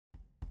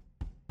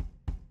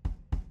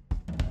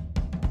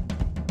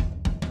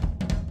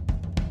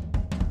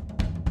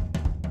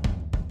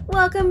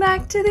Welcome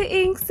back to the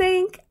Ink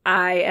Sink.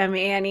 I am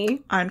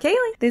Annie. I'm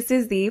Kaylee. This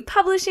is the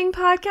publishing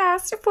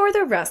podcast for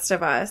the rest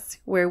of us,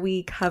 where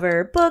we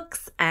cover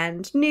books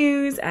and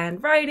news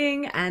and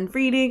writing and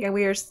reading, and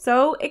we are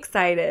so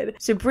excited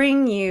to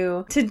bring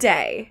you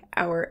today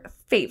our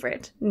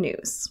favorite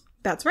news.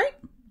 That's right.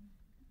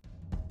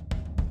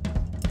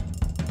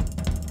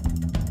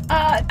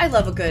 I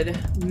love a good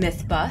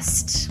myth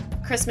bust.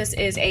 Christmas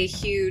is a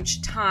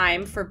huge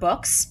time for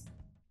books.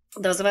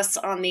 Those of us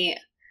on the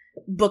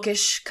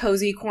bookish,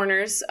 cozy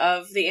corners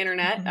of the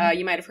internet,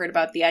 you might have heard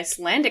about the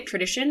Icelandic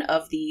tradition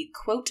of the,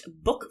 quote,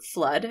 book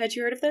flood. Had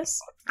you heard of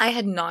this? I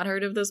had not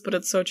heard of this, but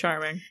it's so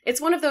charming. It's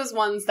one of those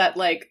ones that,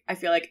 like, I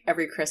feel like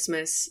every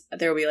Christmas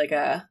there will be, like,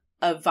 a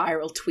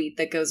viral tweet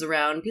that goes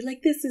around, be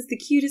like, this is the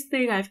cutest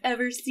thing I've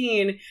ever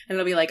seen. And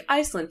it'll be like,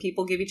 Iceland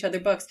people give each other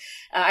books.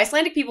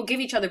 Icelandic people give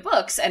each other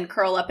books and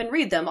curl up and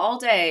read them all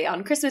day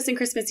on Christmas and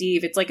Christmas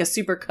Eve. It's like a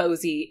super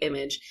cozy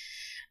image.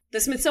 The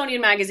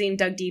Smithsonian Magazine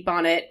dug deep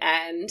on it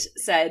and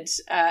said,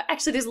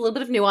 actually, there's a little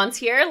bit of nuance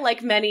here.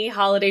 Like many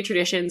holiday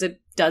traditions, it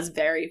does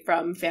vary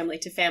from family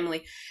to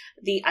family.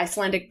 The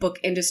Icelandic book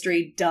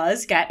industry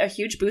does get a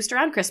huge boost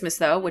around Christmas,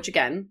 though, which,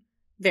 again,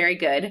 very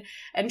good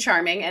and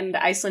charming. And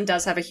Iceland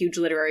does have a huge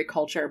literary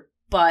culture,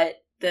 but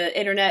the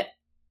internet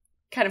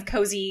kind of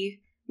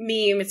cozy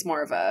meme, it's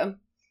more of a,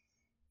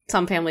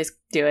 some families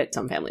do it,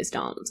 some families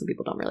don't. Some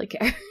people don't really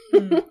care.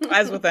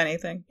 As with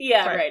anything.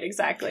 Yeah, right,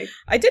 exactly.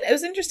 It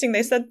was interesting.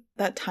 They said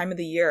that time of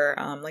the year,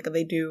 like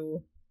they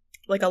do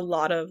like a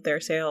lot of their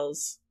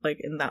sales like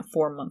in that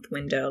 4-month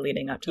window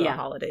leading up to the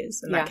holidays.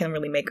 And that can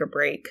really make or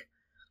break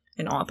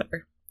an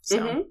author.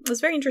 So it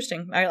was very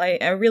interesting.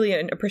 I really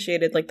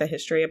appreciated like the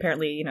history.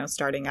 Apparently, you know,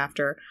 starting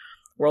after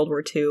World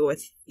War II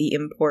with the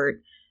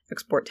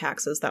export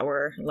taxes that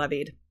were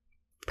levied.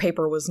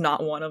 Paper was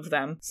not one of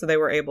them. So they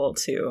were able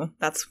to,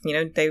 that's, you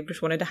know, they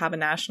just wanted to have a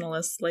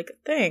nationalist like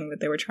thing that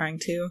they were trying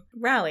to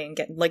rally and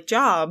get like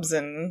jobs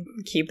and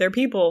keep their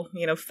people,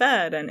 you know,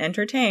 fed and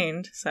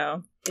entertained.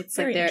 So it's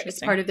like it's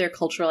part of their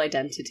cultural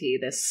identity,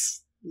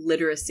 this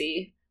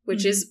literacy,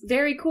 which is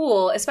very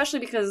cool, especially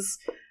because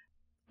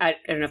I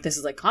don't know if this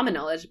is like common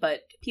knowledge, but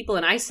people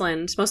in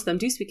Iceland, most of them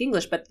do speak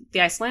English, but the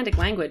Icelandic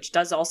language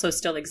does also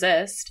still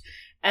exist.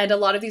 And a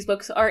lot of these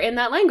books are in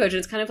that language. And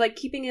it's kind of like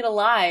keeping it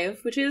alive,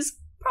 which is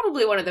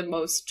probably one of the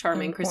most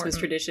charming Christmas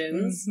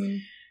traditions.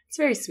 It's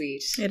very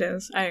sweet. It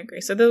is. I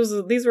agree. So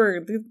these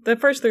were, the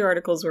first 3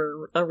 articles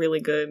were a really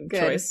good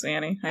choice,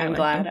 Annie. I'm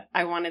glad.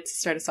 I wanted to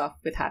start us off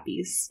with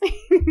happies.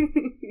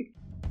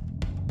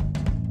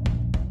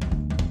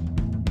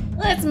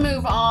 Let's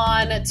move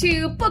on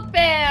to book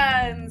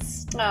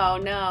bans. Oh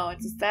no,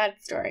 it's a sad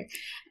story.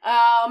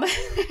 Actually,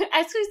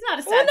 it's not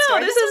a sad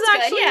story. This is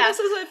actually this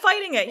is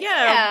fighting it.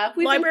 Yeah,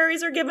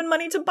 libraries are given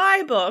money to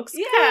buy books.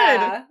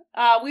 Yeah,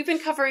 we've been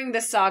covering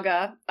this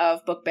saga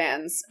of book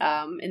bans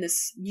in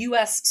this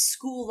U.S.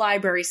 school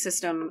library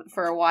system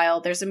for a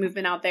while. There's a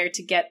movement out there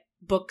to get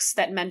books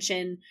that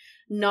mention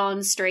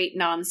non-straight,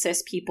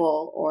 non-cis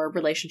people or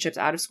relationships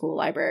out of school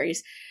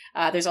libraries.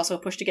 There's also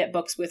a push to get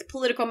books with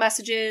political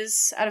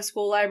messages out of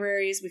school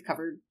libraries. We've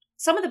covered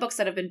some of the books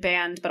that have been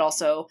banned, but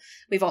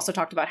we've also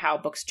talked about how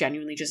books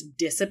genuinely just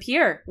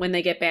disappear when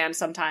they get banned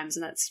sometimes,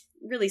 and that's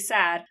really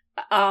sad.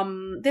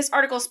 This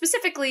article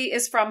specifically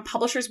is from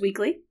Publishers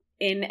Weekly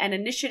in an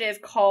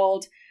initiative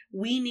called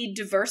We Need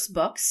Diverse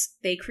Books.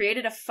 They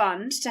created a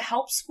fund to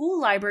help school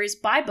libraries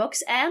buy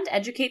books and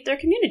educate their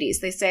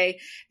communities. They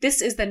say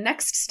this is the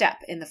next step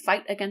in the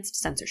fight against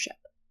censorship.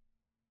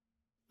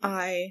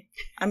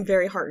 I'm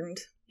very heartened.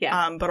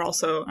 Yeah. But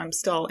also I'm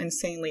still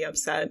insanely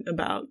upset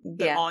about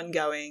the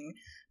ongoing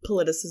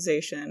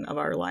politicization of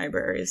our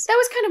libraries. That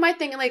was kind of my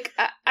thing. Like,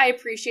 I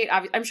appreciate,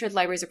 I'm sure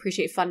libraries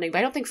appreciate funding, but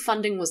I don't think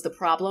funding was the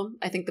problem.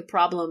 I think the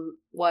problem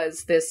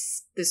was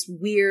this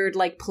weird,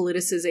 like,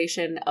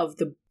 politicization of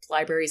the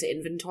library's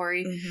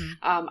inventory.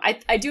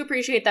 I do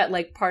appreciate that,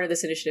 like, part of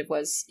this initiative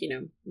was, you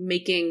know,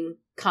 making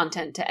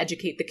content to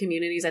educate the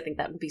communities. I think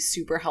that would be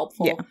super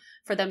helpful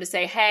for them to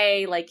say,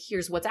 hey, like,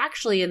 here's what's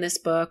actually in this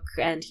book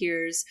and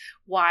here's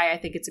why I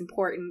think it's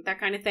important, that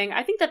kind of thing.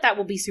 I think that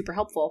will be super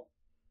helpful.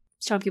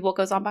 Showing people what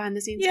goes on behind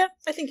the scenes. Yeah,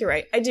 I think you're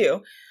right. I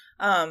do.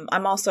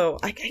 I'm also,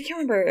 I can't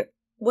remember,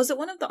 was it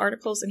one of the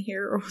articles in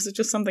here or was it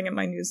just something in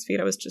my newsfeed?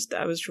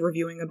 I was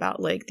reviewing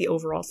about like the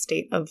overall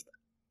state of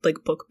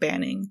like book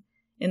banning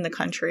in the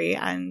country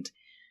and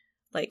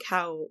like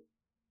how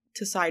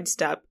to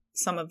sidestep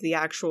some of the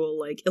actual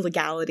like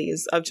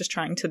illegalities of just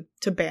trying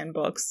to ban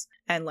books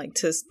and like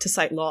to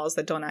cite laws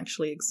that don't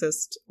actually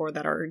exist or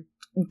that are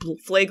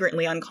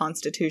flagrantly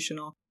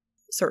unconstitutional.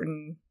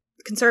 Certain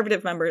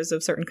conservative members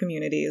of certain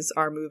communities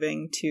are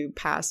moving to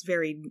pass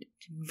very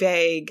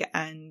vague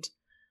and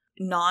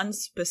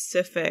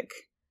non-specific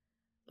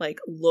like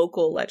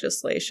local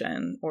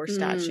legislation or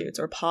statutes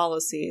or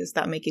policies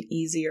that make it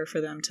easier for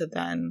them to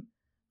then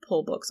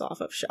pull books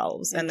off of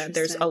shelves, and that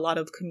there's a lot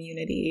of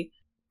community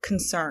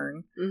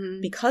concern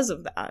Mm-hmm. because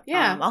of that.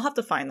 Yeah. I'll have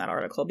to find that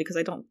article because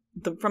I don't,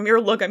 from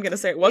your look, I'm going to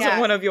say it wasn't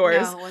one of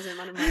yours. No, it wasn't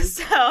one of mine.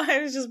 So I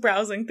was just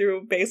browsing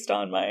through based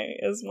on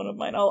as one of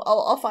mine.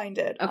 I'll find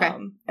it. Okay.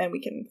 And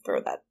we can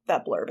throw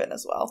that blurb in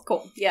as well.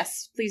 Cool.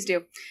 Yes, please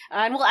do.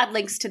 And we'll add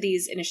links to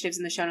these initiatives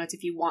in the show notes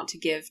if you want to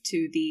give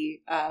to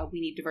the We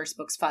Need Diverse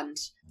Books Fund.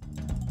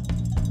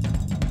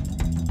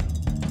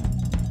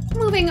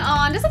 Moving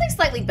on to something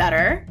slightly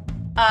better.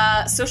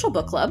 Social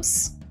book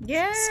clubs.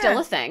 Yeah. Still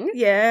a thing.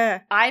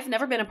 Yeah. I've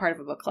never been a part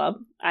of a book club.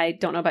 I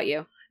don't know about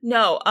you.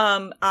 No,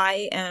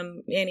 I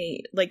am,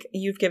 Annie, like,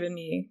 you've given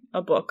me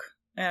a book.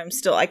 And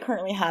I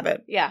currently have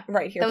it. Yeah.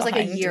 Right here. That was like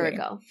a year me.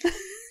 ago.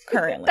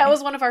 Currently. That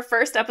was one of our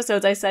first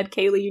episodes. I said,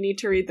 Kaylee, you need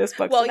to read this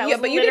book. Well, so yeah,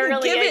 but you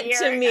didn't give it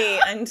to me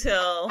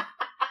until...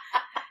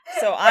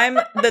 So I'm...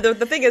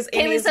 The thing is,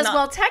 Kaylee says,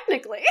 well,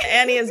 technically.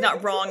 Annie is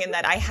not wrong in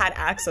that I had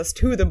access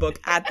to the book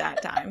at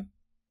that time.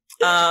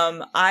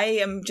 I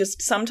am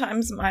just,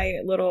 sometimes my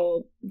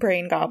little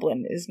brain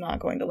goblin is not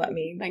going to let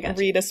me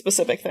read a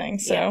specific thing,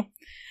 so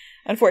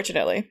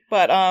unfortunately.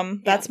 But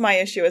that's my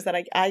issue, is that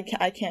I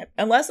can't,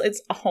 unless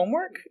it's a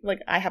homework, like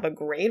I have a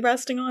grade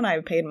resting on,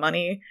 I've paid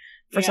money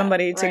for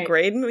somebody to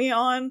grade me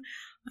on,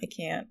 I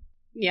can't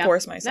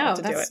force myself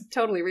to do it. That's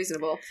totally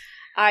reasonable.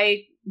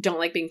 I don't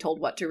like being told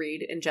what to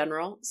read in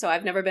general, so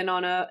I've never been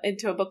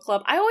into a book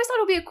club. I always thought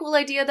it would be a cool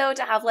idea, though,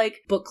 to have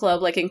like book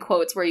club, like in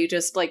quotes, where you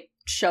just like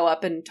show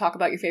up and talk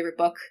about your favorite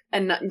book,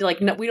 and not, like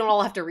we don't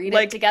all have to read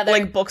it together.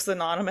 Like Books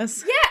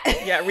Anonymous.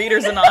 Yeah, yeah,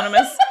 Readers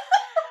Anonymous.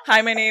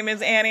 Hi, my name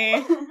is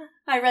Annie.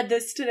 I read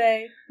this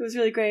today. It was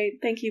really great.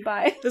 Thank you.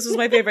 Bye. This was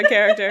my favorite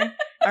character.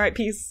 All right,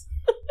 peace.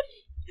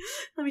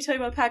 Let me tell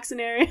you about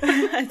Paxonary.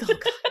 Oh, God.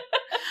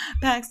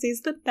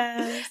 Paxy's the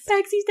best.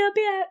 Paxy's the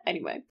best.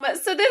 Anyway, but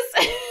so this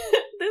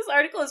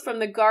article is from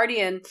The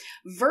Guardian.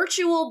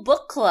 Virtual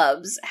book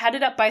clubs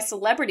headed up by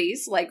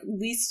celebrities like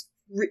Reese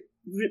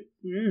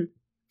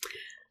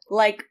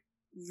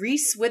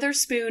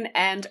Witherspoon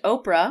and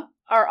Oprah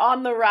are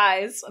on the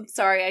rise. I'm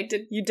sorry,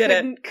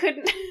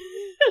 couldn't.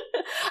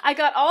 I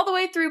got all the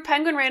way through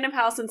Penguin Random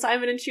House and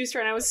Simon & Schuster,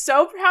 and I was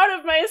so proud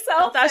of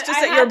myself. That's just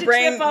that your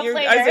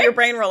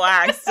brain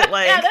relaxed.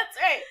 Like, yeah, that's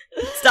right.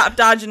 Stop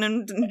dodging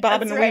and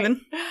bobbing and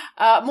weaving.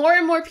 More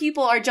and more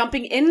people are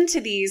jumping into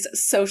these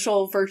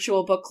social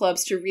virtual book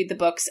clubs to read the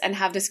books and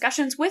have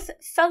discussions with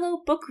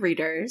fellow book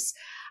readers.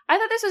 I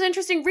thought this was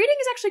interesting. Reading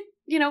is actually,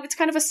 it's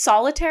kind of a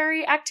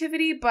solitary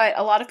activity, but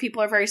a lot of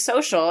people are very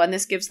social, and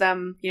this gives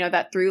them,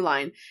 that through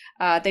line.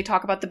 They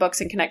talk about the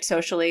books and connect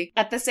socially.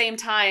 At the same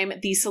time,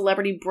 these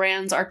celebrity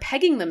brands are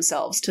pegging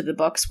themselves to the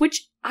books,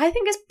 which I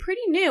think is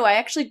pretty new. I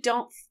actually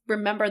don't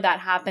remember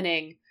that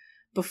happening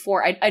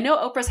before. I know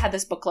Oprah's had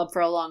this book club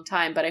for a long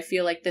time, but I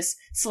feel like this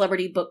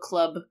celebrity book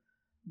club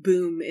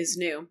boom is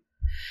new.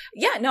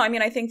 Yeah, no, I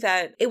mean, I think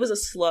that it was a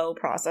slow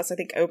process. I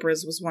think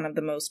Oprah's was one of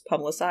the most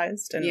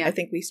publicized, and I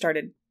think we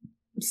started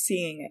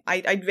seeing it.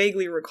 I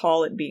vaguely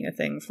recall it being a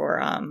thing for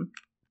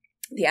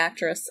the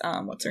actress,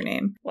 what's her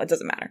name? Well, it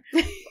doesn't matter.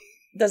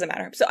 Doesn't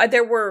matter. So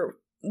there were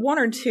one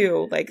or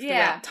two,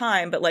 throughout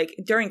time, but,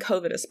 during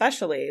COVID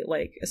especially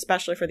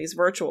for these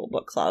virtual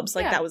book clubs,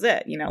 that was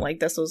it.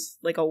 This was,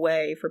 a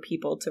way for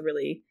people to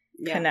really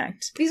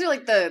connect. These are,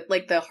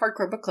 the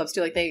hardcore book clubs,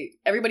 too.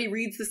 Everybody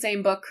reads the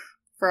same book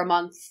for a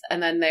month,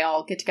 and then they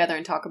all get together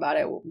and talk about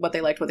it, what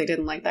they liked, what they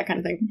didn't like, that kind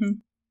of thing. Mm-hmm.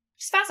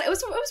 Just fascinating. It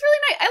was really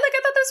nice. I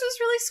thought this was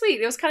really sweet.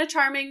 It was kind of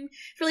charming,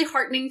 really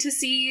heartening to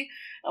see.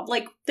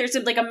 There's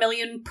a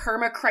million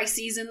perma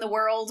crises in the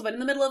world, but in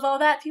the middle of all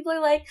that, people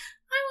are like,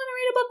 I want to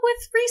read a book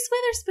with Reese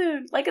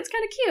Witherspoon. It's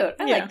kind of cute.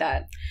 I like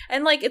that.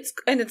 And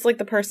it's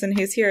the person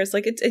who's here is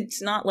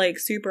it's not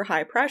super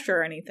high pressure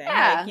or anything.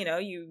 Yeah.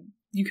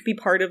 You could be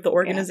part of the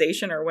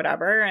organization or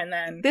whatever, and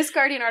then... This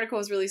Guardian article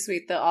was really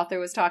sweet. The author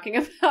was talking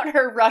about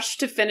her rush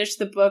to finish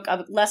the book,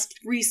 lest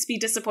Reese be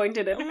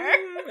disappointed in her.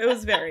 It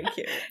was very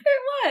cute.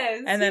 It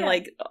was. And then,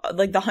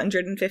 the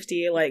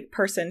 150,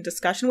 person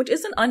discussion, which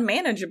isn't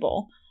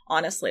unmanageable,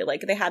 honestly.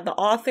 They had the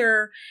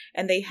author,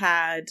 and they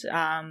had...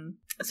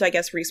 so I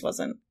guess Reese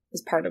was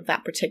part of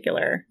that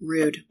particular...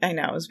 Rude. I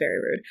know, it was very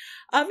rude.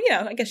 I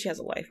guess she has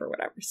a life or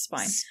whatever. It's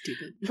fine.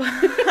 Stupid.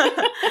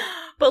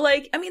 But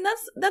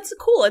that's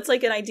cool. It's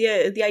an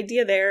idea. The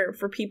idea there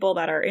for people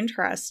that are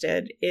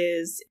interested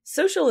is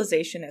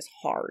socialization is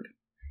hard.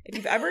 If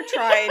you've ever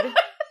tried...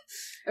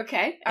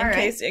 Okay, in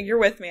case you're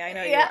with me, I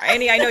know you are.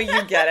 Annie, I know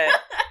you get it.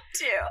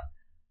 Too.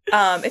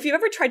 If you've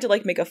ever tried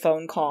to make a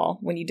phone call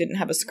when you didn't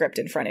have a script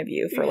in front of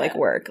you for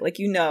work,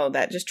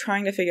 that just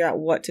trying to figure out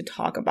what to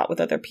talk about with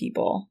other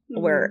people,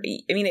 where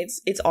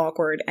it's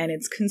awkward and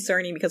it's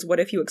concerning, because what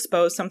if you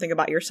expose something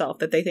about yourself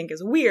that they think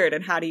is weird,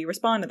 and how do you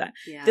respond to that?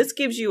 Yeah. This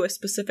gives you a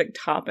specific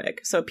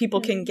topic, so people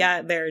can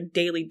get their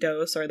daily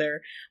dose or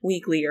their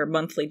weekly or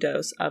monthly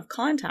dose of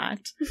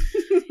contact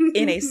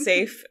in a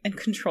safe and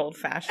controlled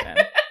fashion.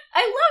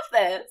 I love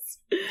this.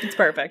 It's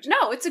perfect.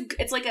 No, it's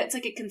like a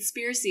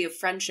conspiracy of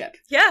friendship.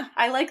 Yeah,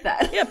 I like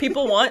that. Yeah,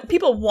 people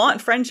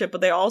want friendship,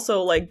 but they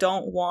also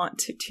don't want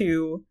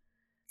to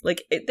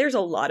Like, there's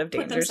a lot of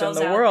Put dangers in themselves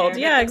the out world.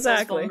 there, Yeah, make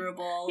themselves exactly.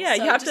 vulnerable. Yeah,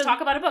 so you have just to talk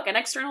about a book, an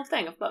external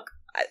thing, a book.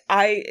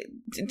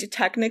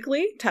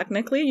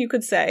 Technically, you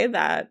could say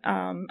that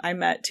I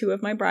met 2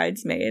 of my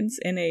bridesmaids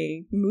in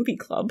a movie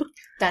club.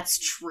 That's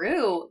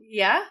true.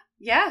 Yeah.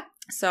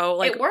 So,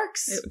 like, it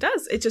works. It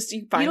does. It just,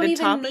 you find you don't a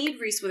even topic. need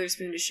Reese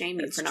Witherspoon to shame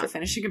you for not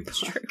finishing a book.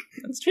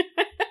 That's true.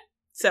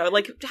 So,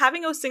 like,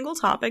 having a single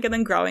topic and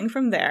then growing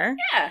from there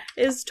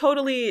is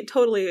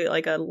totally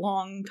like a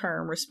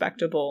long-term,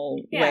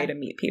 respectable way to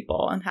meet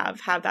people and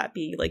have that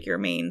be, like, your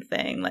main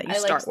thing that you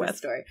start with. This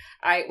story.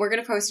 We're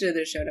going to post it in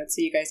the show notes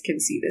so you guys can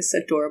see this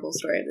adorable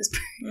story of this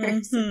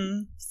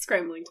person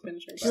scrambling to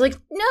finish her book. She's like,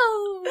 no,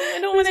 I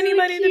don't want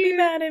anybody to be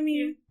mad at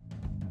me.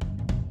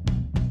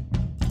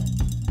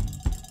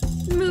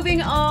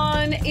 Moving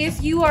on,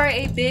 if you are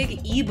a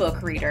big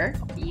ebook reader,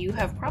 you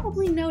have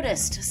probably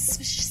noticed a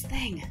suspicious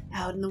thing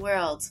out in the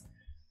world.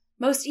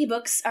 Most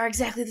ebooks are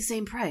exactly the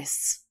same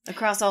price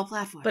across all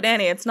platforms. But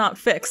Annie, it's not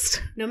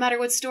fixed. No matter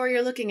what store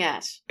you're looking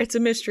at. It's a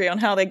mystery on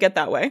how they get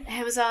that way.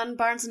 Amazon,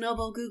 Barnes &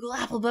 Noble, Google,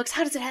 Apple Books,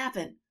 how does it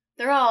happen?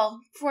 They're all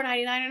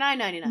 $4.99 or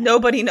 $9.99.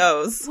 Nobody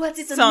knows.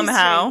 It's a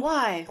somehow. mystery.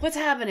 Why? What's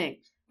happening?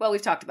 Well,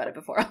 we've talked about it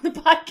before on the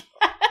podcast.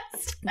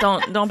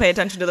 Don't pay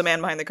attention to the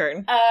man behind the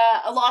curtain.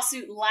 A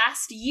lawsuit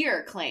last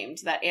year claimed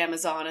that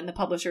Amazon and the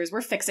publishers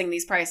were fixing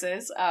these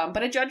prices,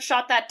 but a judge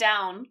shot that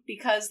down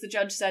because the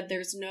judge said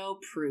there's no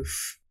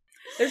proof.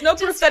 There's no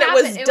proof that it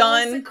was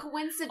done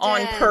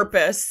on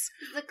purpose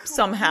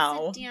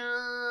somehow.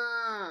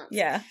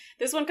 Yeah.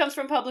 This one comes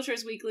from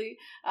Publishers Weekly.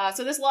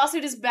 So this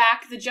lawsuit is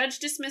back. The judge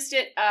dismissed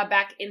it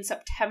back in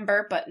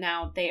September, but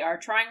now they are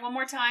trying one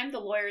more time. The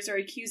lawyers are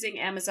accusing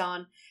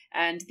Amazon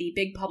and the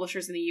big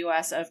publishers in the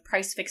U.S. of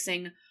price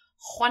fixing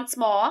once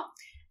more.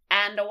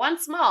 And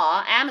once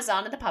more,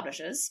 Amazon and the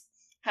publishers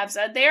have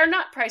said they are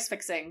not price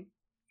fixing.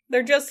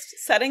 They're just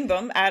setting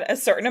them at a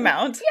certain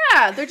amount.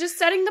 Yeah, they're just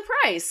setting the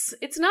price.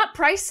 It's not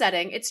price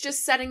setting. It's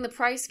just setting the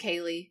price,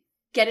 Kaylee.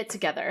 Get it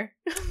together.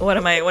 What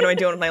am I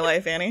doing with my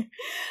life, Annie?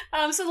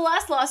 So the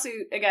last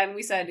lawsuit, again,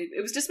 we said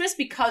it was dismissed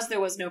because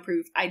there was no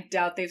proof. I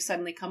doubt they've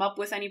suddenly come up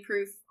with any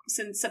proof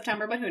since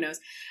September, but who knows?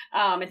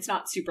 It's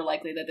not super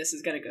likely that this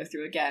is going to go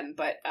through again.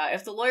 But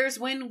if the lawyers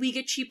win, we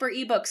get cheaper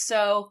ebooks.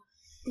 So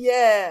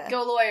yeah,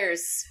 go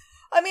lawyers.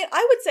 I mean,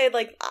 I would say,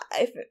 like,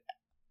 if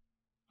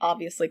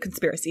obviously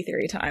conspiracy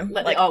theory time.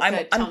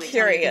 I'm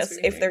curious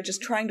if they're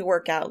just trying to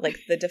work out, like,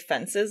 the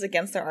defenses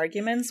against their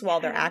arguments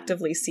while they're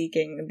actively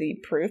seeking the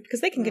proof,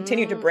 because they can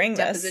continue to bring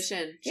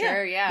deposition.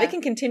 Sure, yeah. They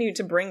can continue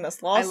to bring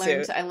this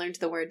lawsuit. I learned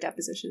the word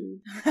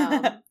deposition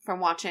from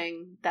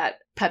watching that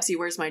Pepsi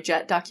Where's My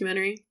Jet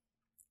documentary.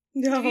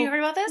 No. Have you heard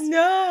about this?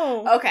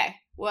 No. Okay.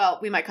 Well,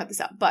 we might cut this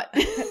out, but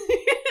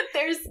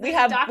we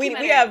have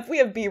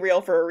Be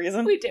Real for a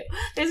reason. We do.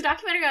 There's a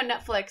documentary on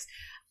Netflix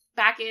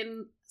back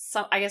in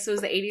I guess it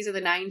was the 80s or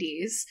the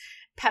 90s.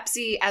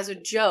 Pepsi, as a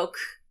joke,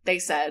 they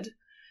said,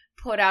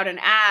 put out an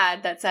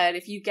ad that said,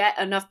 if you get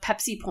enough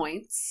Pepsi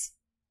points,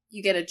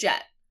 you get a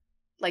jet.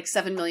 Like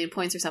 7 million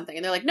points or something.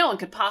 And they're like, no one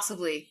could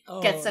possibly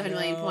get 7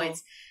 million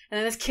points. And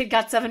then this kid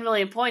got 7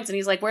 million points and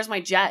he's like, where's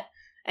my jet?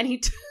 And Pepsi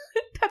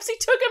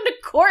took him to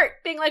court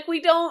being like,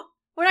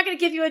 we're not going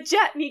to give you a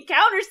jet. And he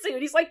countersued.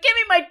 He's like, give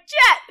me my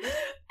jet.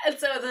 And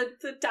so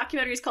the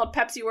documentary is called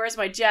Pepsi, Where's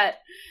My Jet?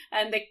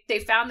 And they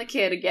found the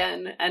kid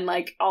again. And,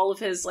 like, all of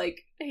his,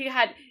 like, he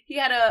had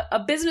a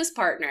business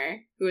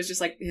partner who was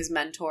just, like, his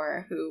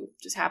mentor, who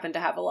just happened to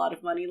have a lot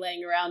of money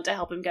laying around to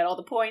help him get all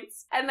the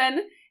points. And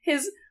then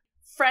his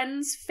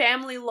friend's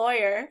family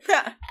lawyer.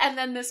 And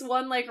then this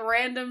one, like,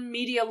 random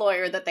media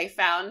lawyer that they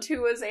found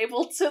who was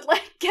able to,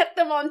 like, get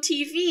them on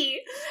TV.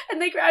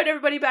 And they grabbed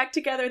everybody back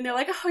together and they're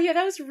like, oh yeah,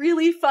 that was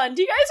really fun.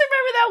 Do you guys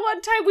remember that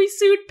one time we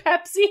sued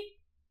Pepsi?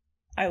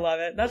 I love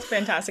it. That's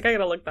fantastic. I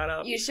gotta look that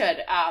up. You should.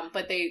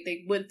 But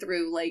they went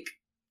through, like,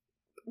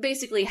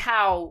 basically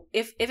how,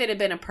 if it had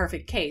been a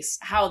perfect case,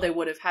 how they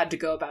would have had to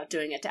go about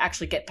doing it to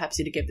actually get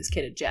Pepsi to give this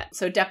kid a jet.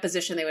 So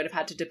deposition, they would have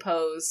had to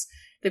depose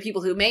the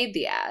people who made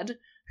the ad,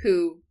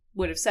 who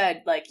would have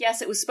said, like,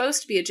 yes, it was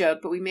supposed to be a joke,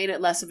 but we made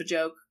it less of a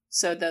joke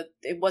so that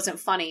it wasn't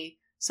funny.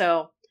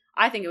 So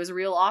I think it was a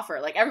real offer.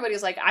 Like,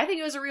 everybody's like, I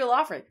think it was a real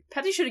offer.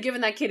 Pepsi should have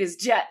given that kid his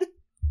jet.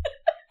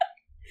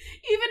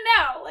 Even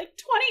now, like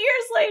 20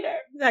 years later.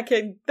 That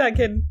kid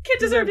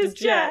deserved his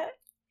jet.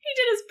 He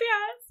did his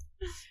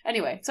best.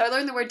 Anyway, so I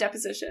learned the word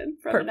deposition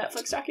from the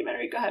Netflix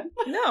documentary. Go ahead.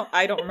 No,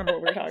 I don't remember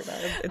what we were talking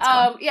about. It's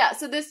fun. Yeah,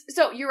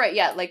 so you're right.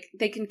 Yeah, like,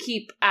 they can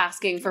keep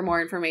asking for more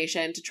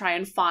information to try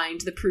and find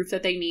the proof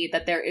that they need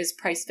that there is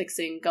price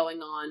fixing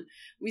going on.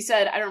 We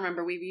said, I don't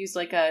remember, we've used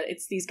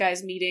it's these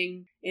guys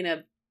meeting in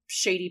a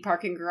shady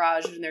parking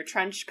garage in their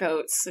trench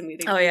coats, and we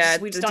just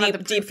don't have the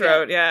proof deep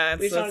throat. Yeah,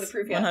 we just don't have the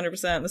proof yet.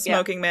 100%. The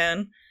smoking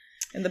man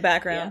in the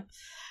background.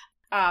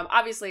 Yeah.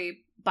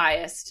 Obviously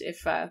biased.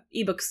 If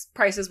ebooks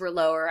prices were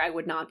lower, I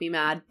would not be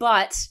mad,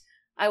 but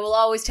I will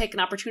always take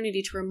an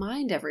opportunity to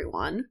remind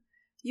everyone,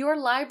 your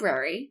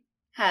library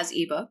has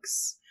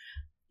ebooks.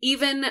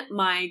 Even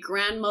my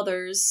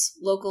grandmother's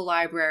local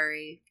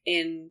library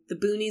in the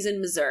boonies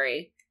in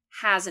Missouri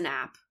has an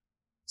app.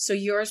 So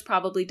yours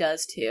probably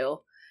does too.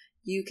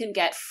 You can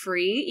get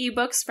free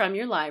ebooks from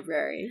your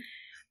library.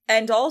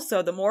 And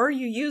also, the more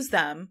you use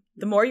them,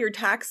 the more your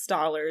tax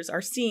dollars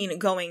are seen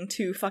going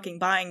to fucking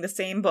buying the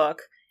same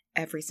book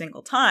every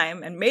single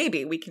time. And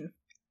maybe we can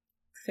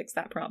fix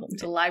that problem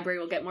too. The library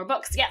will get more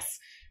books. Yes.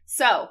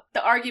 So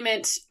the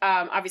argument,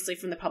 obviously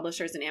from the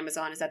publishers and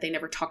Amazon, is that they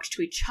never talked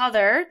to each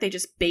other. They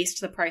just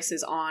based the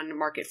prices on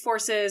market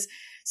forces.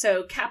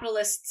 So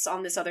capitalists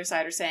on this other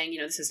side are saying,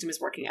 the system is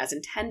working as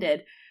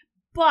intended.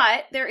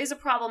 But there is a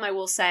problem, I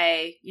will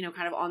say,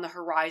 kind of on the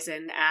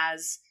horizon,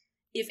 as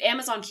if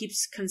Amazon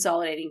keeps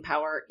consolidating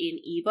power in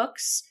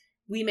ebooks,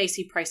 we may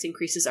see price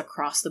increases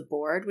across the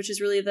board, which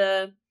is really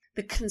the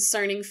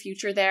concerning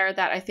future there.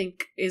 That I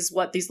think is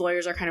what these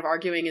lawyers are kind of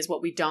arguing is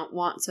what we don't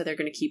want. So they're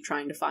going to keep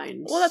trying to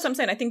find. Well, that's what I'm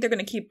saying. I think they're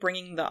going to keep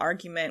bringing the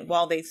argument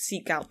while they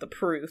seek out the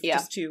proof,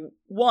 just to,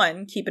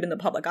 one, keep it in the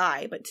public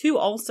eye, but two,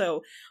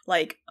 also,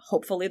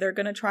 hopefully they're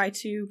going to try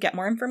to get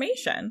more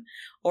information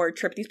or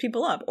trip these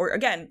people up. Or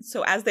again,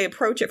 so as they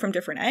approach it from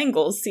different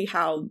angles, see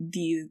how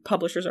the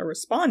publishers are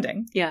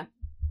responding. Yeah.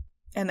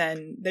 And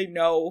then they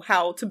know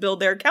how to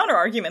build their counter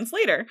arguments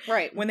later.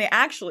 Right. When they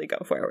actually go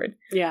forward.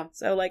 Yeah.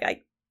 So,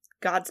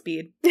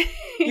 Godspeed.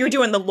 You're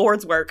doing the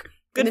Lord's work.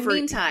 Good for you. In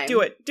the meantime,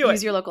 do it.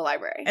 Use your local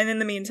library. And in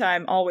the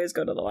meantime, always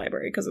go to the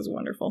library because it's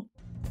wonderful.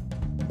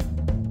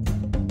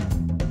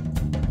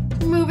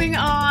 Moving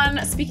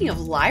on. Speaking of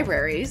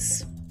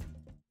libraries,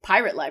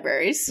 pirate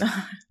libraries.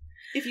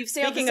 If you've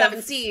sailed the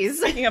seven seas.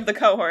 Speaking of the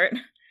cohort.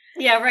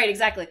 Yeah, right,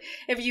 exactly.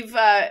 If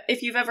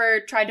you've ever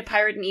tried to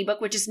pirate an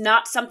ebook, which is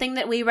not something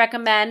that we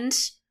recommend,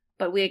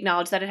 but we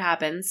acknowledge that it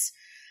happens,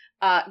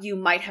 you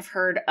might have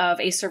heard of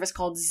a service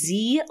called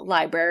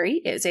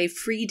ZLibrary. It is a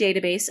free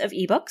database of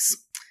ebooks.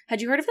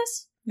 Had you heard of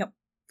this? No.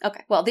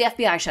 Okay. Well, the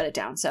FBI shut it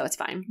down, so it's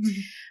fine.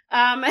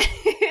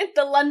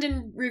 The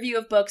London Review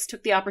of Books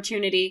took the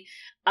opportunity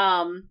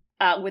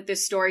with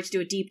this story to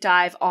do a deep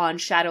dive on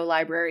shadow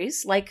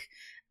libraries like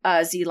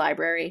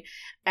ZLibrary,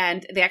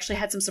 and they actually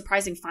had some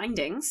surprising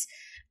findings.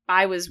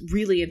 I was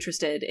really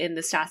interested in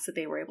the stats that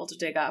they were able to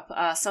dig up.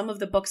 Some of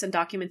the books and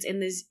documents in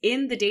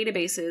the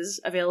databases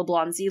available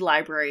on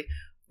ZLibrary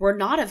were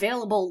not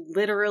available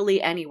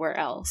literally anywhere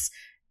else,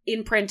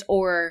 in print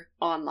or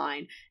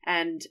online.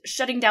 And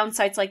shutting down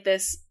sites like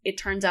this, it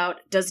turns out,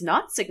 does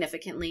not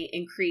significantly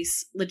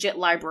increase legit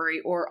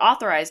library or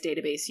authorized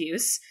database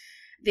use.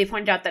 They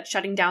pointed out that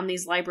shutting down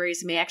these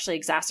libraries may actually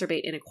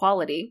exacerbate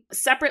inequality.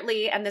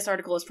 Separately, and this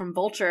article is from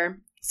Vulture,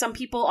 some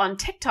people on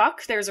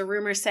TikTok, there's a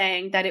rumor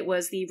saying that it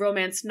was the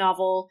romance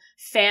novel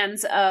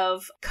fans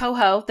of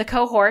the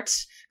cohort,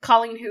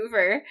 Colleen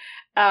Hoover,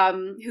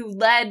 who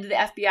led the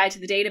FBI to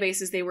the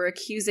databases. They were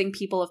accusing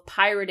people of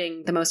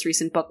pirating the most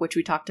recent book, which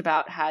we talked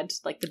about, had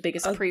the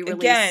biggest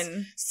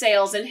pre-release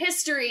sales in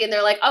history. And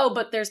they're like, oh,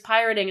 but there's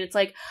pirating. And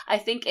it's I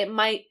think it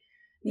might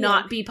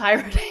not be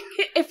pirating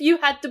if you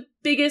had the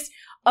biggest...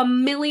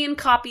 1 million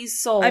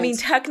copies sold. I mean,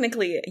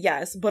 technically,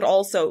 yes, but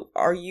also,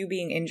 are you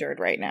being injured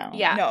right now?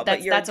 Yeah, no,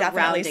 but you're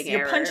definitely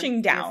you're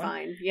punching down. You're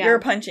fine. Yeah. You're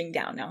punching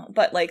down now.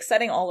 But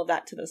setting all of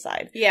that to the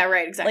side. Yeah,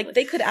 right, exactly.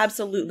 They could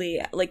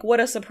absolutely what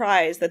a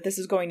surprise that this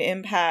is going to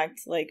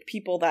impact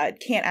people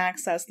that can't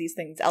access these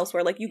things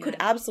elsewhere. You could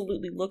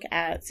absolutely look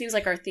at. Seems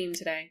like our theme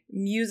today.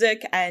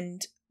 Music and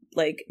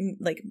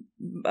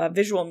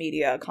visual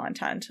media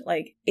content.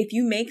 If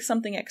you make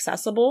something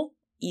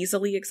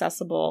easily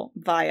accessible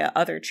via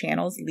other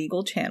channels,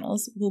 legal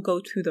channels, will go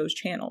to those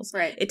channels.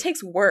 Right. It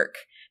takes work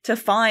to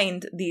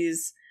find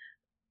these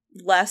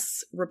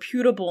less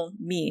reputable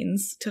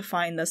means to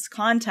find this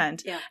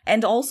content,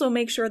 and also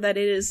make sure that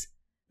it is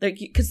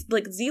because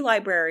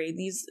ZLibrary,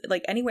 these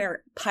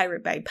anywhere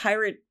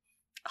pirate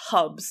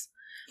hubs,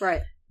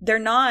 right? They're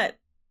not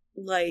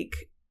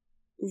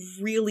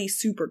really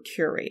super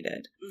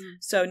curated.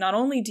 So not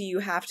only do you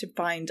have to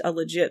find a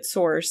legit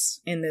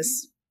source in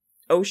this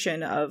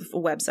ocean of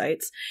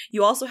websites,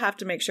 you also have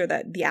to make sure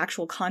that the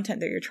actual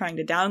content that you're trying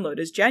to download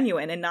is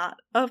genuine and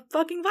not a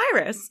fucking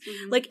virus.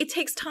 It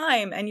takes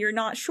time and you're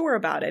not sure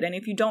about it. And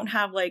if you don't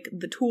have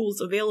the tools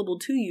available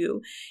to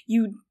you,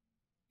 you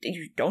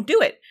don't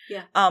do it.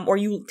 Yeah. Or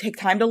you take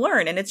time to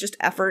learn, and it's just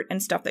effort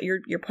and stuff that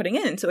you're putting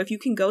in. So if you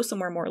can go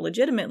somewhere more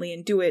legitimately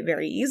and do it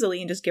very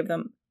easily and just give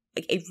them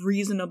a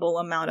reasonable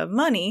amount of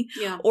money,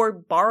 or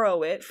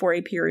borrow it for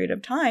a period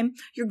of time,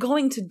 you're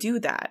going to do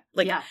that.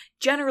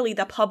 Generally,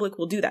 the public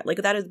will do that.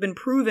 That has been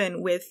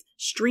proven with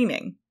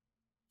streaming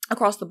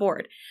across the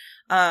board.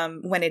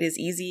 When it is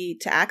easy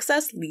to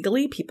access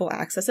legally, people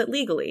access it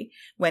legally.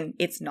 When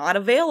it's not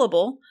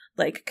available,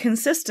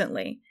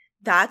 consistently,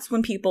 that's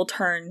when people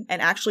turn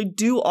and actually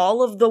do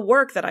all of the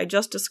work that I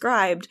just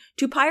described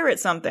to pirate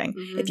something.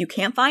 If you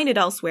can't find it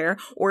elsewhere,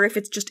 or if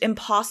it's just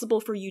impossible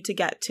for you to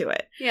get to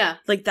it. Yeah.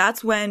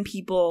 That's when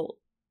people,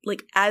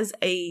 as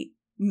a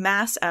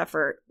mass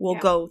effort, will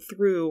go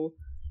through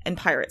and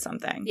pirate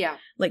something. Yeah.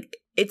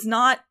 It's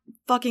not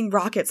fucking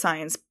rocket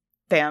science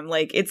fam.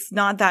 Like, it's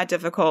not that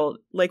difficult.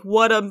 Like,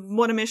 what a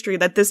mystery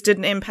that this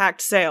didn't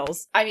impact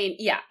sales. I mean,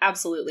 yeah,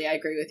 absolutely. I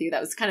agree with you.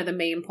 That was kind of the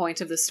main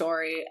point of the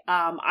story.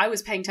 I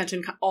was paying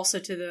attention also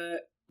to the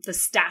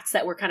stats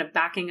that were kind of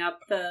backing up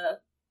the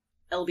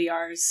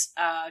LBR's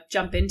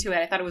jump into it.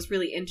 I thought it was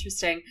really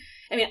interesting.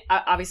 I mean,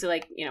 obviously,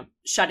 like, you know,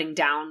 shutting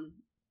down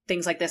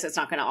things like this, it's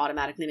not going to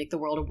automatically make the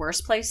world a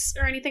worse place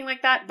or anything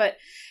like that. But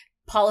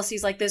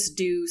policies like this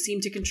do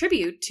seem to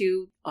contribute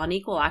to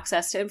unequal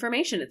access to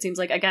information. It seems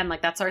like, again,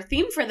 like that's our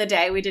theme for the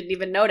day. We didn't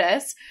even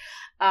notice.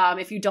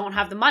 If you don't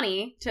have the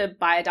money to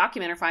buy a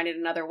document or find it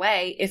another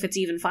way, if it's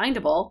even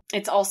findable,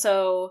 it's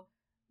also,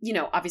 you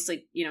know,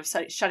 obviously, you know,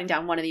 shutting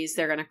down one of these,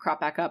 they're going to crop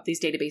back up.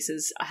 These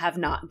databases have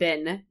not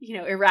been, you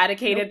know,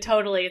 eradicated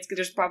totally.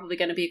 There's probably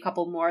going to be a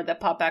couple more that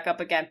pop back up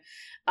again.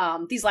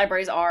 These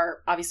libraries are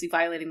obviously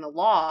violating the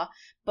law,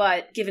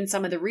 but given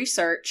some of the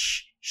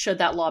research, should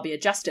that law be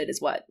adjusted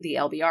is what the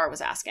LBR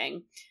was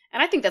asking.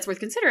 And I think that's worth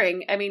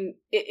considering. I mean,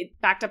 it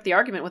backed up the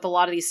argument with a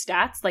lot of these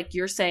stats. Like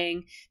you're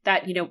saying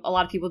that, you know, a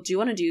lot of people do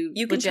want to do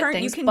legit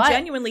things. You can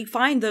genuinely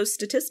find those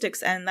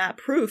statistics and that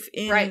proof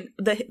in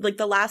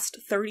the last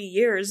 30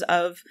 years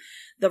of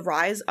the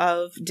rise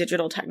of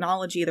digital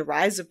technology, the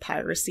rise of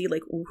piracy.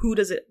 Like,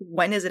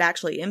 when is it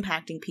actually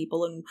impacting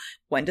people, and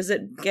when does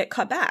it get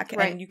cut back?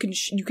 Right. And you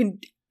can.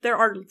 There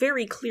are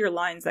very clear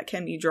lines that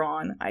can be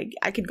drawn.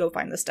 I could go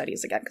find the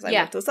studies again because I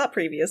looked this up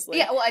previously.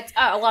 Yeah, well,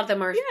 a lot of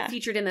them are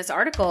featured in this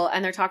article,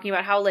 and they're talking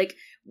about how, like,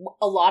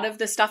 a lot of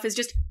the stuff is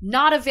just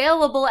not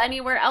available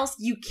anywhere else.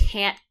 You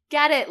can't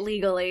get it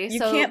legally.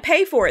 You can't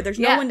pay for it. There's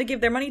no one to give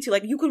their money to.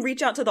 Like, you could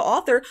reach out to the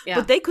author,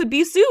 but they could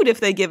be sued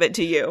if they give it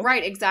to you.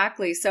 Right,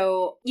 exactly.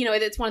 So, you know,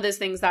 it's one of those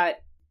things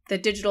that the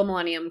Digital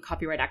Millennium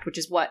Copyright Act, which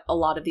is what a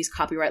lot of these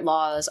copyright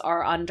laws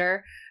are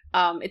under,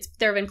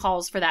 there have been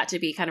calls for that to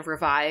be kind of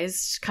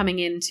revised coming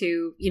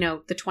into, you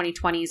know, the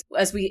 2020s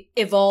as we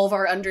evolve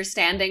our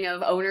understanding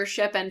of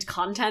ownership and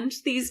content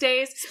these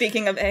days.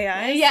 Speaking of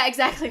AI. Yeah,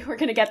 exactly. We're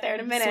going to get there in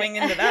a minute. Swing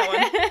into that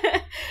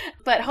one.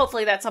 But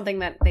hopefully that's something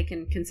that they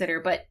can consider.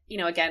 But, you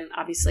know, again,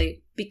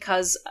 obviously,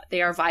 because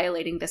they are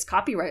violating this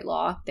copyright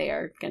law, they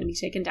are going to be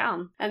taken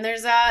down. And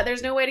there's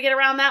no way to get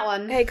around that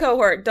one. Hey,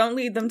 cohort, don't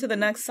lead them to the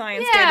next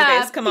science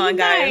database. Come on,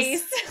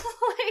 guys.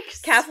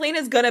 Kathleen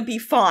is going to be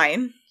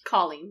fine.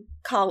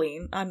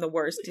 Colleen, I'm the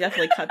worst.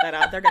 Definitely cut that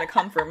out. They're gonna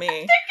come for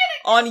me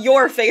on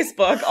your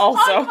Facebook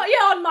also.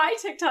 On my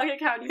TikTok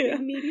account. You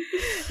meaty.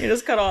 You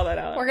just cut all that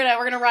out. We're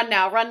gonna run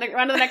now. Run to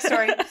the next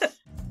story.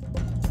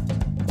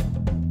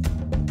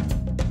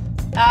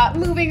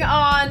 Moving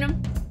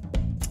on.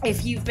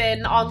 If you've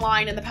been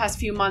online in the past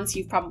few months,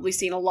 you've probably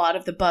seen a lot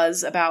of the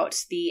buzz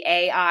about the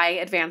AI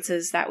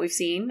advances that we've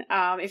seen.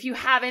 If you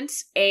haven't,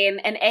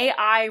 an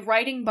AI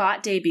writing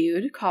bot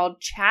debuted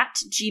called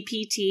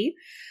ChatGPT.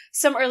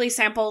 Some early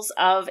samples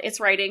of its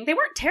writing. They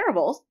weren't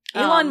terrible.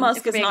 Elon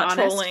Musk is not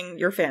trolling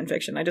your fan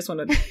fiction. I just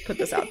want to put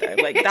this out there.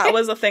 Like, that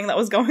was a thing that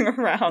was going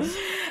around.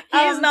 He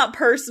is not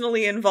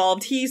personally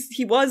involved.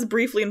 He was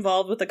briefly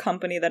involved with a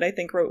company that I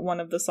think wrote one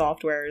of the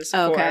softwares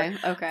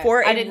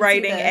for a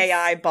writing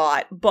AI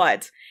bot,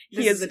 but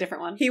this is a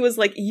different one. He was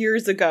like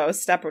years ago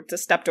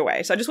stepped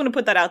away. So I just want to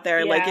put that out there.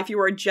 Yeah. Like, if you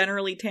are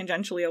generally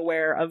tangentially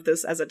aware of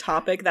this as a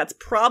topic, that's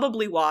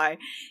probably why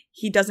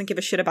he doesn't give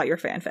a shit about your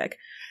fanfic.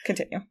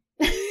 Continue.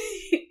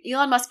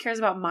 Elon Musk cares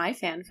about my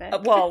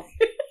fanfic. Well,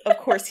 of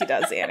course he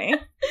does, Annie.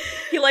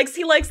 He likes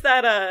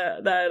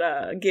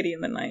that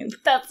Gideon the Ninth.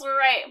 That's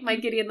right, my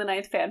Gideon the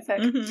Ninth fanfic.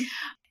 Mm-hmm.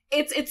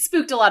 It's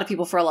spooked a lot of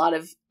people for a lot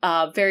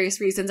of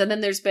various reasons, and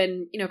then there's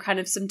been, you know, kind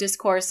of some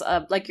discourse,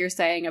 like you're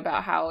saying,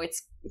 about how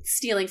it's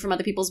stealing from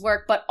other people's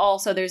work, but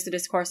also there's the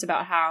discourse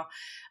about how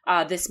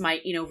this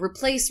might, you know,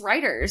 replace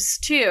writers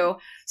too.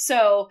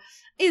 So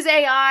is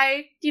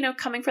AI, you know,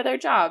 coming for their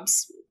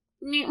jobs?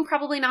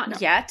 Probably not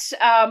yet.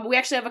 We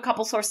actually have a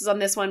couple sources on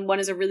this one.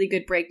 One is a really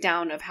good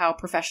breakdown of how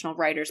professional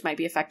writers might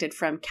be affected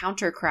from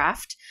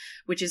Countercraft,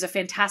 which is a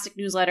fantastic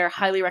newsletter.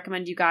 Highly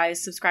recommend you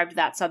guys subscribe to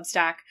that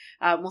Substack.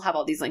 We'll have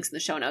all these links in the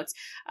show notes.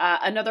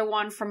 Another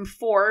one from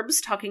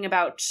Forbes talking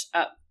about,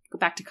 go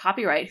back to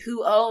copyright,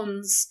 who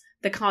owns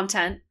the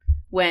content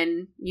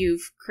when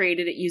you've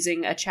created it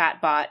using a chat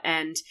bot,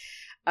 and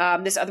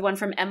this other one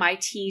from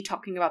MIT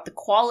talking about the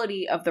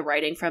quality of the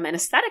writing from an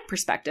aesthetic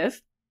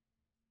perspective.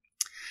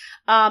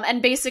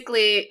 And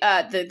basically,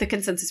 the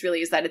consensus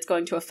really is that it's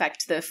going to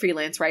affect the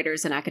freelance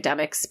writers and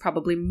academics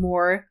probably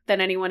more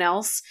than anyone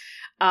else.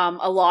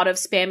 A lot of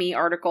spammy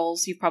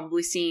articles you've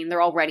probably seen,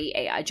 they're already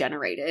AI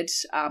generated.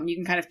 You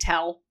can kind of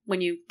tell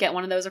when you get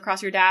one of those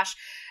across your dash.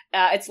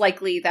 It's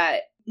likely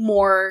that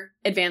more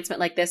advancement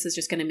like this is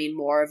just going to mean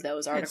more of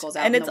those articles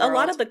out in the world. And it's a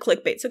lot of the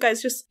clickbait. So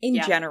guys, just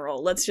in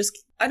general,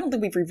 I don't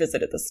think we've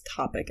revisited this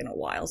topic in a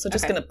while. So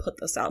just going to put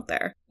this out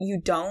there. You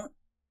don't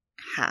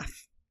have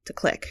to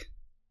click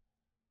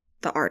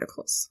the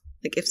articles.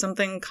 Like, if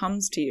something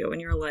comes to you and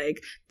you're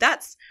like,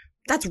 that's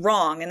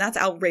wrong and that's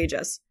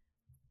outrageous,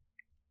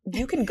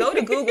 you can go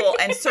to Google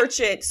and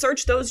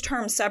search those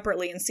terms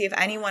separately and see if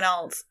anyone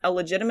else, a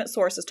legitimate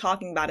source, is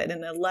talking about it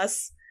in a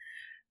less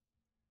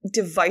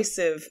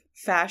divisive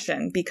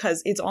fashion,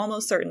 because it's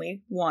almost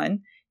certainly,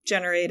 one,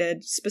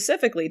 generated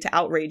specifically to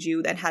outrage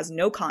you that has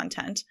no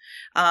content,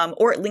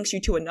 or it links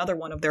you to another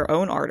one of their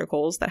own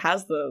articles that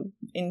has the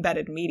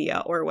embedded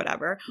media or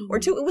whatever, or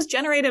two, it was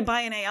generated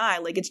by an AI,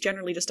 like it's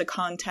generally just a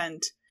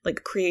content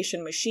like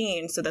creation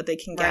machine so that they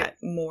can get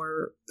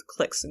more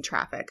clicks and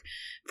traffic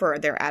for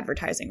their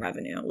advertising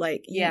revenue.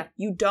 Like,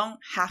 you don't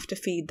have to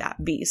feed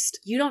that beast.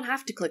 You don't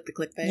have to click the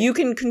clickbait. You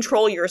can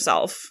control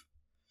yourself.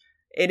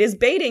 It is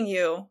baiting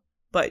you,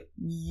 but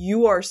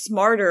you are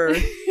smarter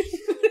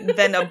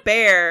than a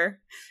bear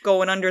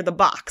going under the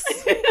box.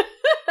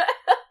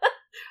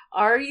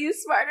 Are you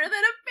smarter than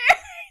a bear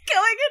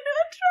going into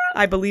a trap?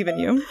 I believe in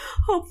you.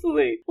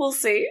 Hopefully. We'll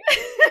see.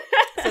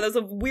 So that's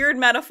a weird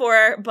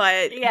metaphor,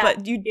 but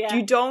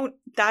you don't,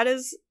 that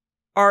is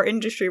our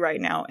industry right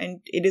now, and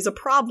it is a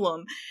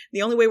problem.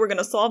 The only way we're going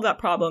to solve that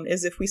problem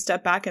is if we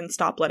step back and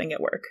stop letting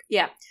it work.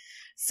 Yeah.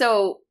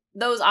 So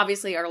those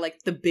obviously are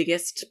like the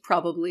biggest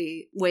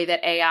probably way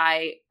that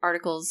AI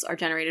articles are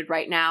generated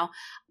right now.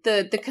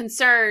 The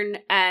concern,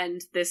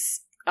 and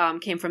this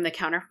came from the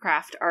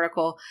Countercraft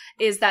article,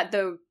 is that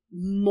the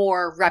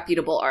more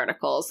reputable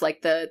articles,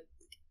 like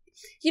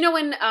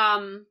when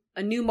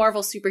a new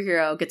Marvel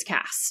superhero gets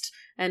cast,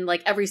 and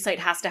like every site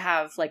has to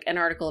have like an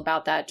article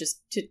about that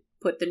just to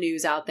put the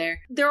news out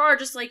there. There are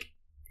just like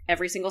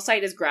every single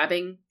site is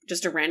grabbing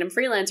just a random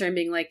freelancer and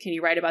being like, can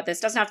you write about this?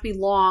 Doesn't have to be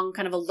long,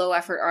 kind of a low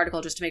effort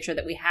article just to make sure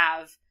that we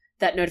have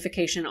that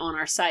notification on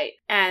our site.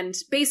 And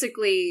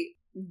basically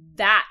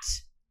that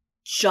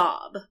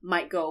job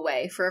might go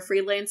away for a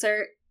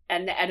freelancer,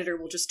 and the editor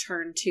will just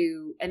turn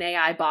to an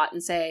AI bot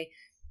and say,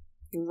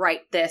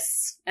 write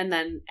this, and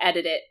then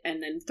edit it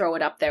and then throw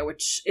it up there,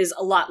 which is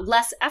a lot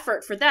less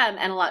effort for them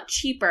and a lot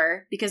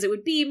cheaper, because it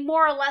would be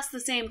more or less the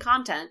same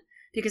content,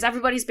 because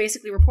everybody's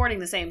basically reporting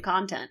the same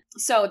content.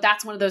 So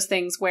that's one of those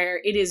things where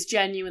it is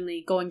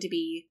genuinely going to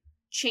be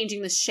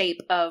changing the shape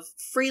of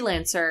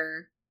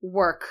freelancer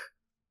work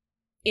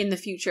in the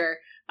future,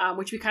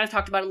 which we kind of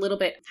talked about a little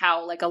bit,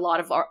 how like a lot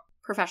of our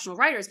professional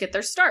writers get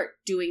their start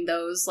doing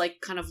those like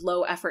kind of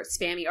low effort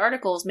spammy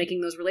articles, making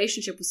those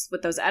relationships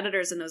with those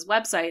editors and those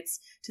websites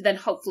to then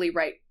hopefully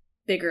write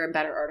bigger and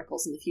better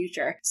articles in the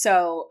future.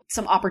 So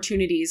some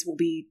opportunities will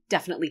be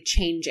definitely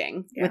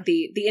changing with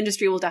the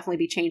industry will definitely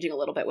be changing a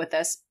little bit with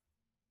this.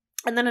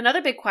 And then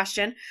another big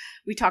question,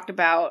 we talked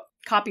about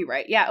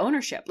copyright. Yeah,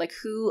 ownership. Like,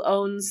 who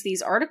owns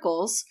these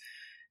articles?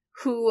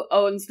 Who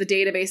owns the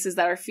databases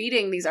that are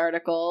feeding these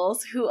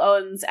articles? Who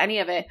owns any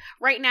of it?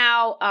 Right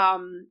now,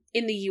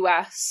 in the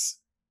US,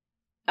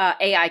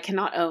 AI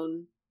cannot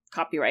own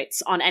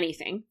copyrights on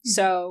anything.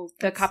 So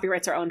the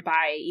copyrights are owned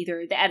by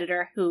either the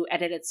editor who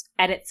edits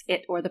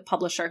it or the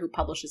publisher who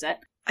publishes it.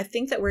 I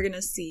think that we're going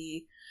to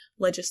see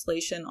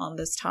legislation on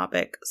this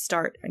topic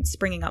start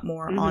springing up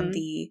more on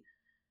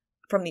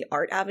from the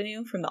art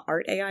avenue, from the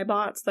art AI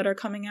bots that are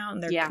coming out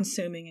and they're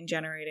consuming and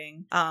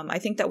generating. I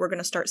think that we're going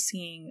to start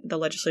seeing the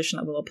legislation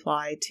that will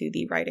apply to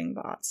the writing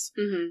bots.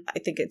 I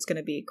think it's going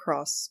to be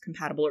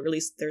cross-compatible, or at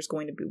least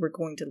we're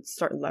going to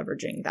start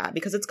leveraging that,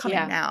 because it's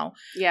coming now,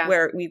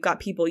 where we've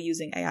got people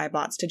using AI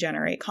bots to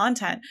generate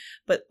content,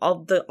 but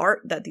all the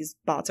art that these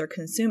bots are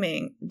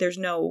consuming, there's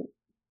no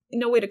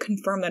way to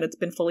confirm that it's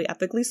been fully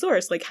ethically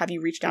sourced. Like, have you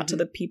reached out to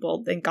the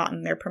people and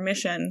gotten their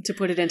permission to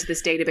put it into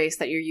this database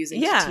that you're using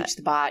to teach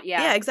the bot?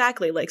 Yeah,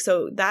 exactly. Like,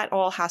 so that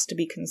all has to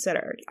be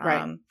considered.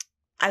 Right.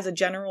 As a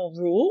general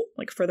rule,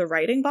 like for the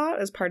writing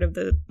bot, as part of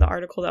the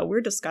article that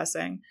we're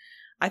discussing,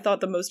 I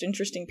thought the most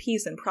interesting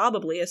piece, and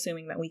probably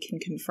assuming that we can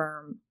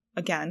confirm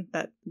again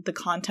that the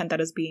content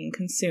that is being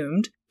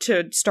consumed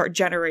to start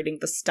generating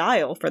the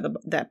style for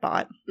that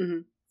bot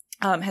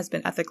has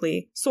been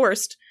ethically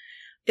sourced,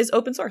 is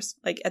open source.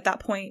 Like, at that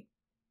point,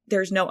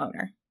 there's no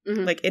owner.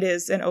 Like, it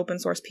is an open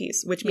source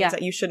piece, which means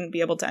that you shouldn't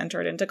be able to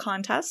enter it into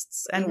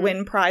contests and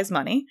win prize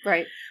money.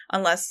 Right.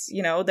 Unless,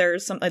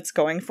 there's it's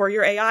going for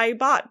your AI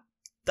bot,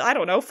 I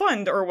don't know,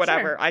 fund or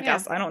whatever. Sure. I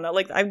guess. I don't know.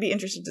 Like, I'd be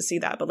interested to see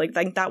that. But like,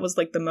 that was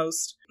like the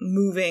most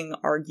moving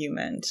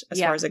argument as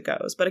far as it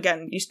goes. But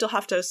again, you still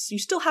have to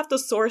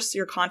source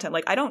your content.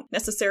 Like, I don't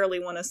necessarily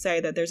want to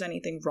say that there's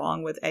anything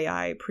wrong with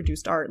AI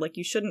produced art. Like,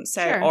 you shouldn't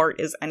say art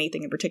is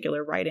anything in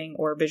particular, writing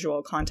or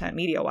visual content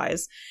media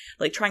wise.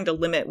 Like, trying to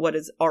limit what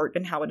is art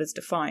and how it is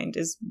defined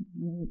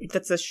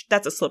that's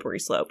a slippery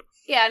slope.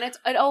 Yeah, and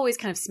it always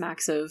kind of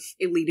smacks of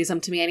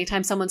elitism to me.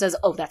 Anytime someone says,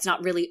 "Oh, that's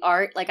not really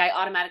art," like, I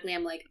automatically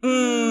am like,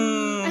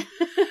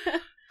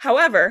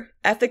 However,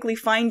 ethically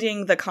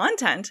finding the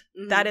content,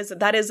 that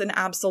is an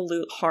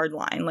absolute hard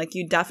line. Like,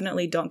 you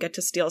definitely don't get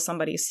to steal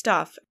somebody's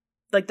stuff.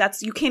 Like,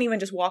 you can't even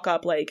just walk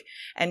up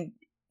and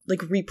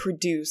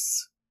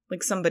reproduce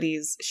like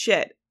somebody's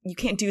shit. You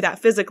can't do that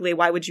physically.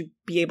 Why would you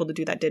be able to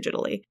do that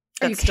digitally?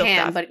 You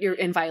can, but you're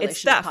in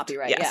violation of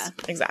copyright. Yes,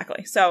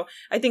 exactly. So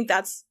I think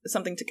that's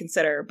something to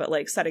consider. But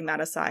like, setting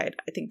that aside,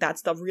 I think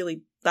that's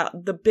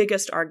the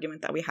biggest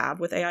argument that we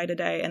have with AI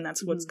today, and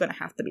that's what's going to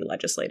have to be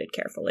legislated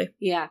carefully.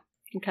 Yeah.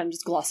 I'm kind of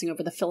just glossing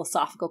over the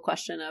philosophical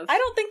question of... I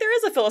don't think there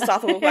is a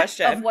philosophical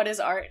question. Of what is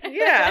art.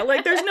 Yeah,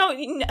 like there's no...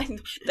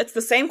 That's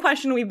the same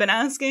question we've been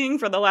asking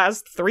for the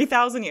last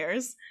 3,000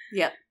 years.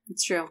 Yep,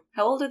 it's true.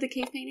 How old are the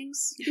cave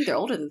paintings? I think they're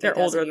older than 3,000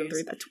 They're older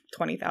years. than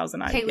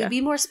 20,000. Kaylee,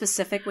 be more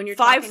specific when you're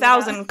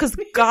 5,000, because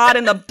God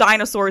and the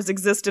dinosaurs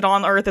existed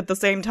on Earth at the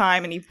same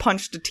time, and he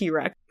punched a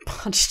T-Rex.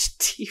 Punched a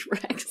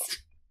T-Rex.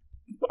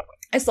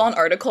 I saw an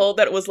article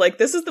that was like,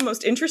 this is the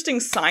most interesting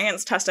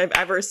science test I've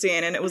ever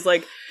seen. And it was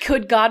like,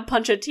 could God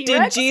punch a T-Rex?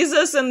 Did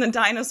Jesus and the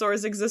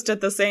dinosaurs exist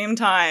at the same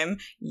time?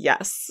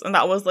 Yes. And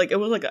that was like, it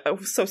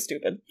was so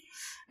stupid.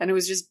 And it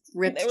was just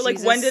ripped. They were like,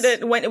 Jesus.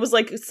 when it was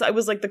like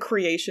the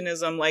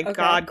creationism, like Okay.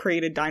 God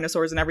created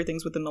dinosaurs and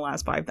everything's within the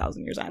last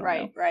 5,000 years. I don't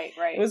know. Right.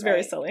 It was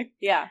very silly.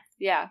 Yeah.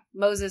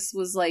 Moses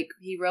was like,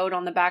 he rode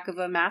on the back of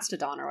a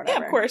mastodon or whatever.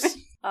 Yeah, of course.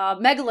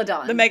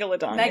 Megalodon. The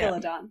megalodon.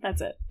 Megalodon. Yeah.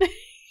 That's it.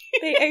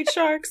 They ate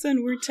sharks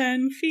and were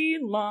 10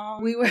 feet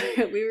long. We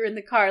were in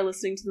the car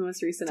listening to the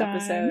most recent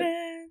episode.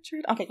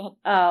 Okay, go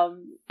ahead.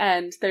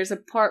 And there's a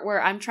part where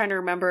I'm trying to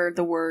remember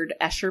the word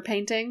Escher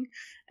painting,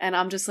 and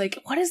I'm just like,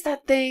 what is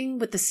that thing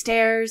with the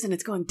stairs and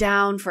it's going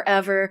down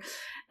forever?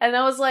 And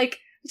I was like,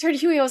 I turned to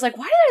Huey, I was like,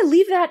 why did I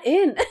leave that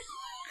in?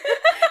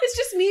 It's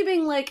just me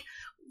being like,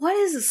 what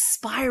is a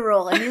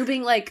spiral? And you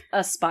being like,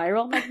 a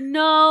spiral? I'm like,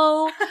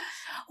 no.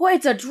 Well,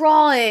 it's a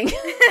drawing.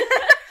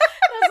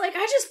 I was like,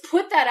 I just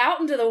put that out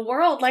into the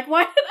world. Like,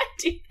 why did I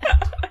do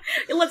that?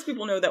 It lets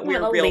people know that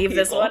we're real leave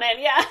people. this one in,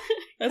 yeah.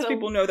 Lets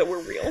people know that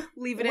we're real.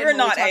 Leave it in. We're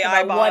not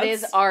AI bots. What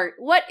is art?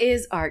 What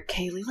is art,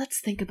 Kaylee? Let's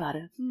think about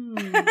it.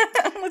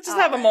 Let's just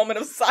have a moment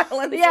of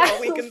silence while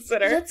we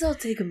consider. Let's all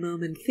take a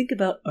moment, think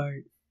about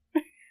art.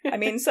 I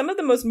mean, some of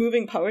the most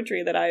moving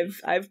poetry that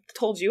I've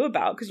told you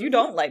about, because you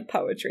don't like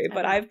poetry,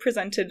 but I've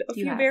presented a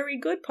few very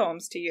good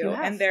poems to you,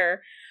 and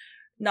they're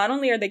not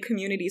only are they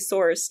community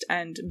sourced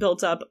and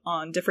built up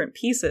on different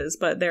pieces,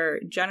 but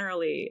they're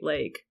generally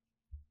like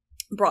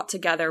brought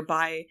together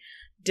by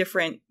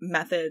different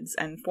methods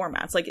and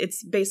formats. Like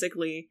it's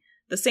basically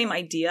the same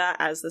idea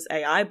as this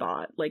AI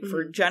bot, like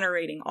for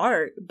generating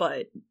art,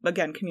 but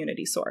again,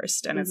 community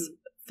sourced, and it's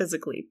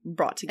physically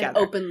brought together.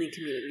 And openly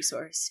community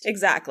sourced.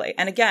 Exactly.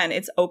 And again,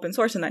 it's open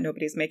source in that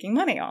nobody's making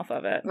money off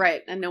of it.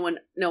 Right. And no one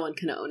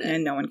can own it.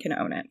 And no one can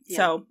own it. Yeah.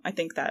 So I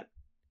think that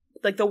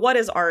like the what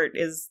is art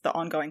is the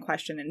ongoing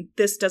question, and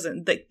this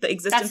doesn't the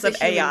existence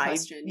of AI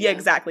question,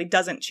 exactly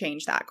doesn't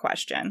change that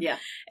question. Yeah.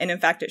 And in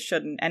fact it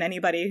shouldn't. And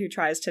anybody who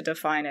tries to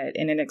define it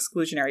in an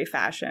exclusionary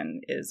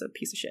fashion is a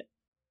piece of shit.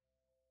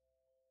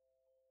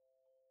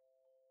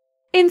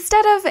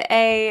 Instead of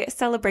a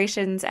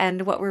celebrations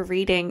and what we're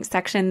reading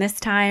section this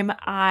time,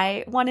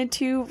 I wanted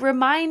to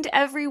remind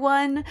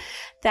everyone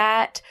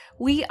that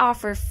we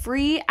offer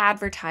free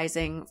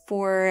advertising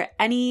for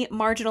any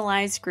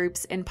marginalized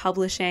groups in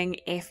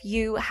publishing. If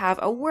you have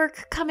a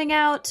work coming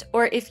out,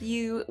 or if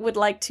you would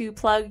like to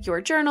plug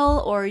your journal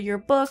or your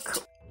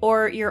book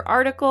or your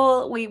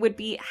article, we would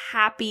be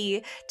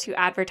happy to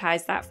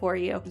advertise that for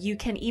you. You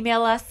can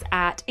email us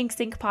at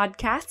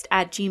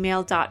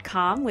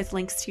inksyncpodcast@gmail.com with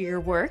links to your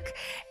work.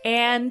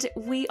 And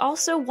we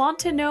also want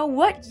to know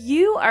what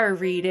you are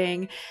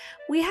reading.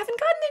 We haven't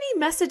gotten any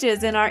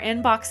messages in our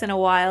inbox in a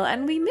while,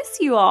 and we miss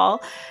you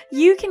all.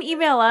 You can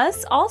email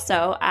us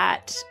also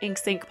at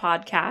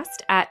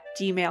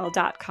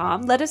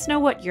inksyncpodcast@gmail.com. Let us know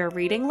what you're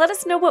reading. Let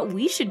us know what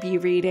we should be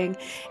reading.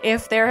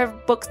 If there are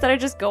books that are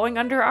just going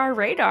under our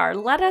radar,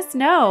 let us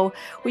know.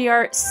 We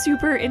are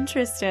super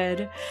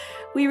interested.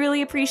 We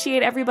really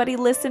appreciate everybody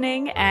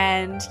listening,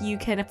 and you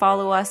can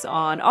follow us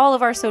on all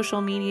of our social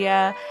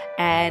media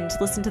and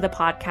listen to the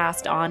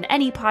podcast on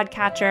any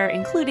podcatcher,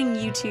 including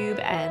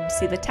YouTube, and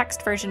see the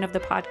text version of the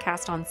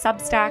podcast on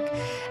Substack.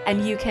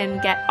 And you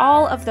can get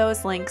all of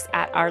those links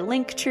at our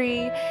link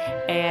tree,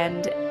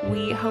 and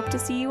we hope to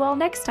see you all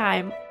next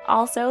time.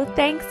 Also,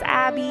 thanks,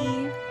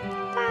 Abby.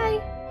 Bye.